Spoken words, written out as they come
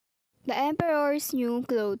The Emperor's New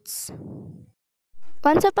Clothes.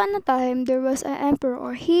 Once upon a time, there was an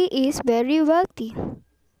emperor. He is very wealthy,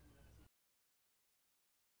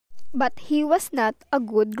 but he was not a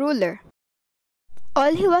good ruler.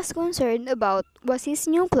 All he was concerned about was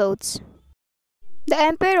his new clothes. The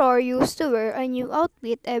emperor used to wear a new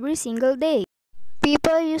outfit every single day.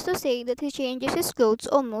 People used to say that he changes his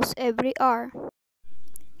clothes almost every hour.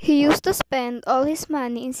 He used to spend all his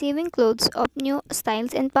money in sewing clothes of new styles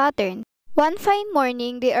and patterns. One fine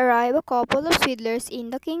morning, there arrived a couple of fiddlers in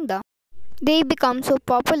the kingdom. They became so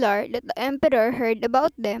popular that the emperor heard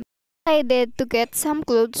about them and decided to get some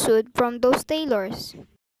clothes sewed from those tailors.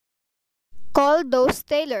 "Call those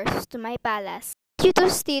tailors to my palace. I want you to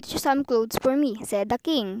stitch some clothes for me," said the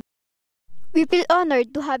king. "We feel honored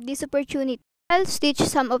to have this opportunity. I'll stitch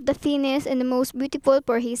some of the finest and the most beautiful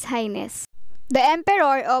for His Highness." The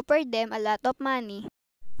emperor offered them a lot of money.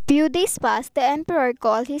 Few days passed, the emperor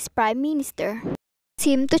called his prime minister. He asked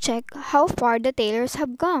him to check how far the tailors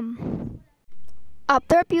have come.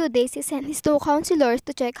 After a few days, he sent his two counselors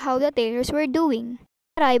to check how the tailors were doing.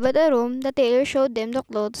 When they arrived at the room, the tailor showed them the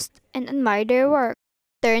clothes and admired their work.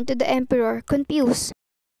 They turned to the emperor, confused.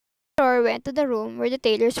 The emperor went to the room where the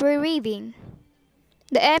tailors were weaving.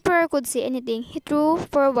 The emperor could see anything. He threw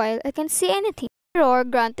for a while. "I can't see anything." The emperor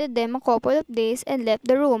granted them a couple of days and left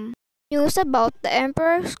the room. News about the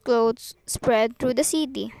emperor's clothes spread through the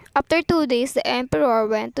city. After 2 days, the emperor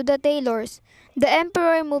went to the tailors. The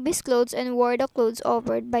emperor removed his clothes and wore the clothes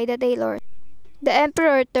offered by the tailors. The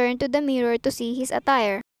emperor turned to the mirror to see his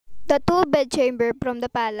attire. The two bedchambers from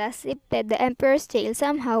the palace lifted the emperor's tail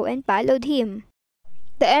somehow and followed him.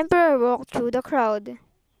 The emperor walked through the crowd.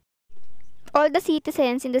 All the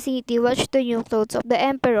citizens in the city watched the new clothes of the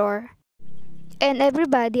emperor, and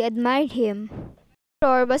everybody admired him. The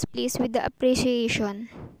emperor was pleased with the appreciation.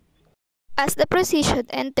 As the procession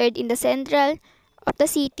entered in the central of the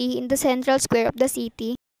city, in the central square of the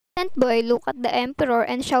city, the peasant boy looked at the emperor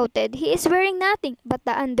and shouted, "He is wearing nothing but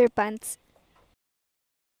the underpants.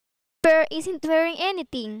 The emperor isn't wearing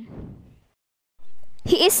anything.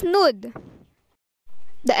 He is nude."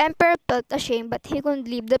 The emperor felt ashamed, but he couldn't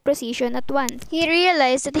leave the procession at once. He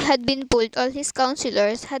realized that he had been fooled. All his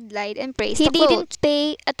counselors had lied and praised the clothes. He didn't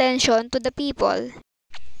pay attention to the people.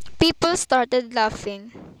 People started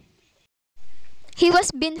laughing. He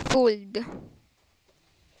was being fooled.